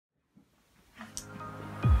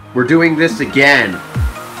We're doing this again.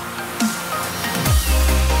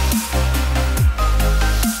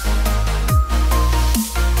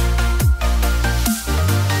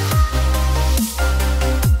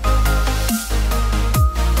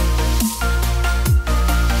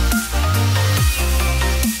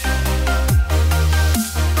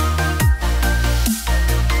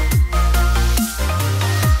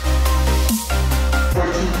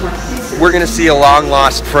 We're gonna see a long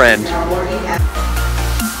lost friend.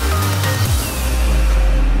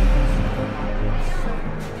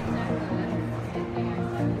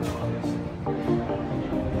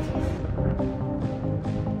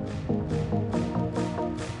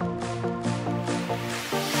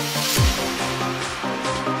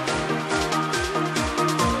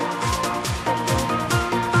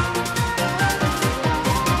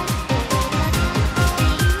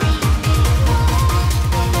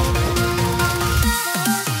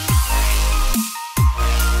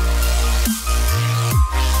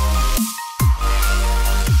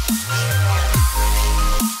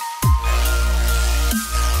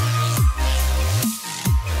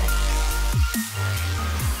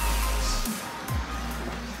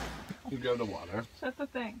 You go to water. That's the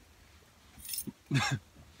thing.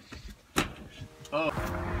 Oh.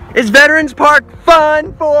 Is Veterans Park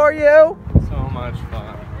fun for you? So much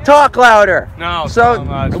fun. Talk louder. No, so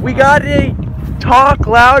much we fun. gotta talk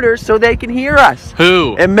louder so they can hear us.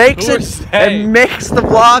 Who? It makes Who it. is they? It makes the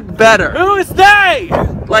vlog better. Who is they?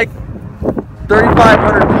 Like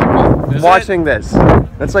 3,500 people Is watching this.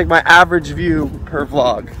 That's like my average view per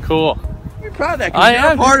vlog. Cool. You're proud of that 'cause I you're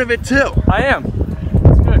am. a part of it too. I am.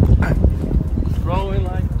 It's good. Rolling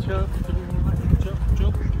like Chuck,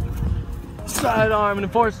 Chuck. Sidearm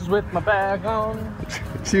and forces with my bag on.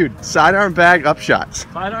 Dude, sidearm bag up shots.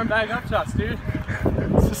 Sidearm bag up shots, dude.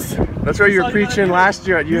 That's what you were preaching last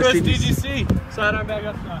year at USDGC. USDGC. Sidearm bag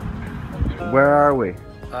up shot. Where are we?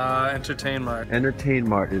 Entertain Mart. Entertain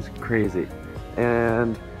Mart is crazy.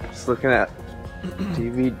 And just looking at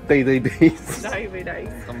DVDs.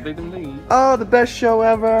 Oh, the best show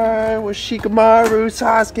ever was Shikamaru,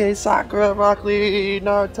 Sasuke, Sakura, Rock Lee,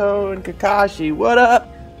 Naruto, and Kakashi. What up?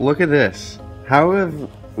 Look at this. How have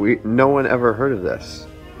no one ever heard of this?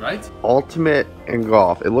 Right? Ultimate in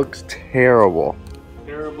golf. It looks terrible.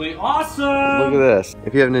 Terribly awesome! Look at this.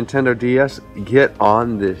 If you have a Nintendo DS, get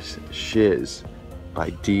on this shiz by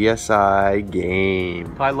DSi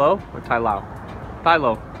Game. Tai Lo or Tai Lao? Tai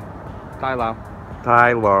Lo. Tai Lao.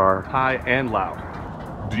 Tyler. Tai and Lao.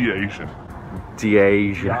 D-Asian.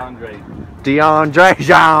 DeAsia. DeAndre.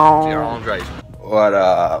 DeAndre. What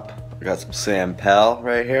up? We got some Sanpel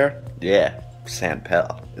right here. Yeah,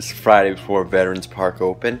 Sanpel. It's Friday before Veterans Park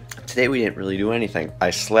open. Today we didn't really do anything.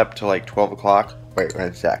 I slept till like 12 o'clock. Wait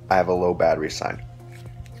a sec. I have a low battery sign.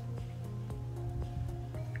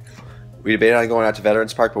 We debated on going out to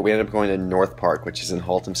Veterans Park, but we ended up going to North Park, which is in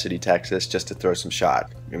Haltom City, Texas, just to throw some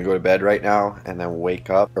shots. I'm gonna go to bed right now and then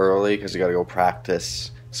wake up early because we gotta go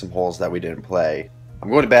practice some holes that we didn't play. I'm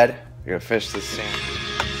going to bed. We're gonna finish this sand.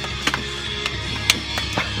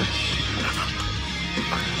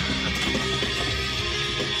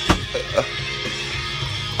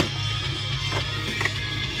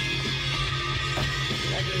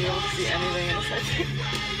 Not gonna be able to see anything in a second.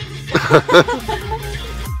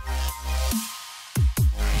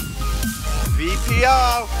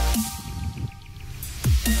 VPO!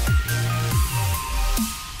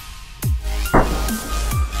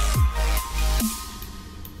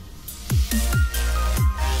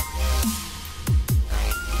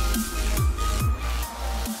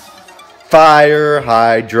 Fire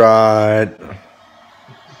hydrant.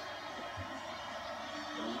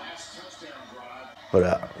 What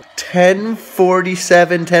up?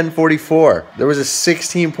 10:47, 10:44. There was a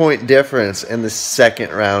 16-point difference in the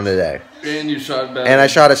second round today. And you shot better. And I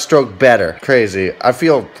shot a stroke better. Crazy. I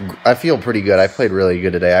feel pretty good. I played really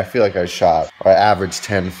good today. I feel like I averaged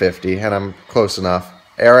 10:50, and I'm close enough.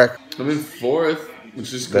 Eric? I'm in fourth,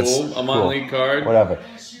 which is That's cool. I'm cool. on lead card. Whatever.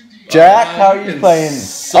 Jack, how are you playing?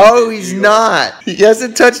 Oh, he's not. He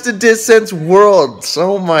hasn't touched a disc since Worlds.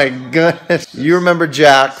 Oh my goodness. You remember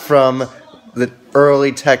Jack from the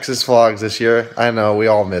early Texas vlogs this year? I know, we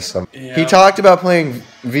all miss him. Yeah. He talked about playing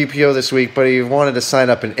VPO this week, but he wanted to sign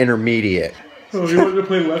up an intermediate. Oh, you wanted to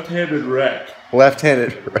play left-handed rec.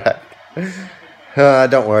 Left-handed rec.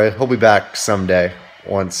 Don't worry, he'll be back someday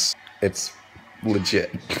once it's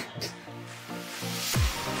legit.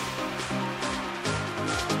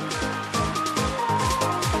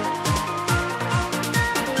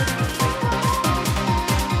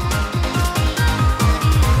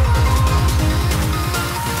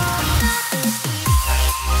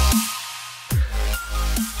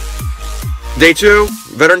 Day 2,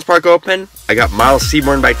 Veterans Park Open. I got Miles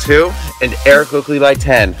Seaborn by 2 and Eric Oakley by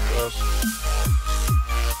 10.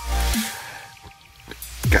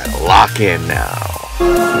 Gotta lock in now.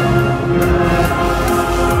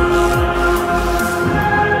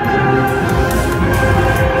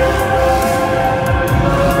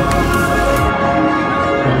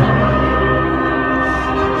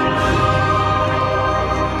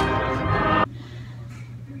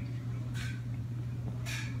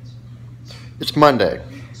 It's Monday.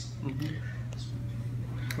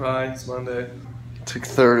 Hi, it's Monday. Took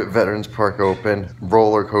third at Veterans Park Open.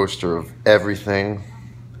 Roller coaster of everything.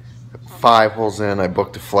 5 holes in, I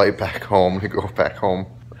booked a flight back home to go back home.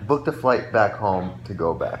 Booked a flight back home to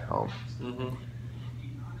go back home.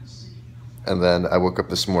 And then I woke up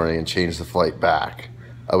this morning and changed the flight back.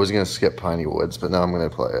 I was gonna skip Piney Woods, but now I'm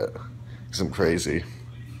gonna play it. Because I'm crazy.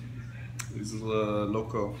 This is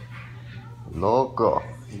loco. Loco.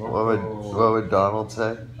 What would Donald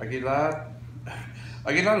say? Aguilar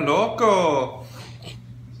loco.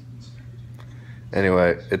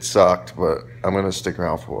 Anyway, it sucked, but I'm gonna stick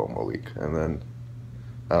around for one more week, and then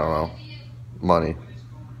I don't know, money.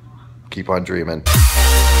 Keep on dreaming.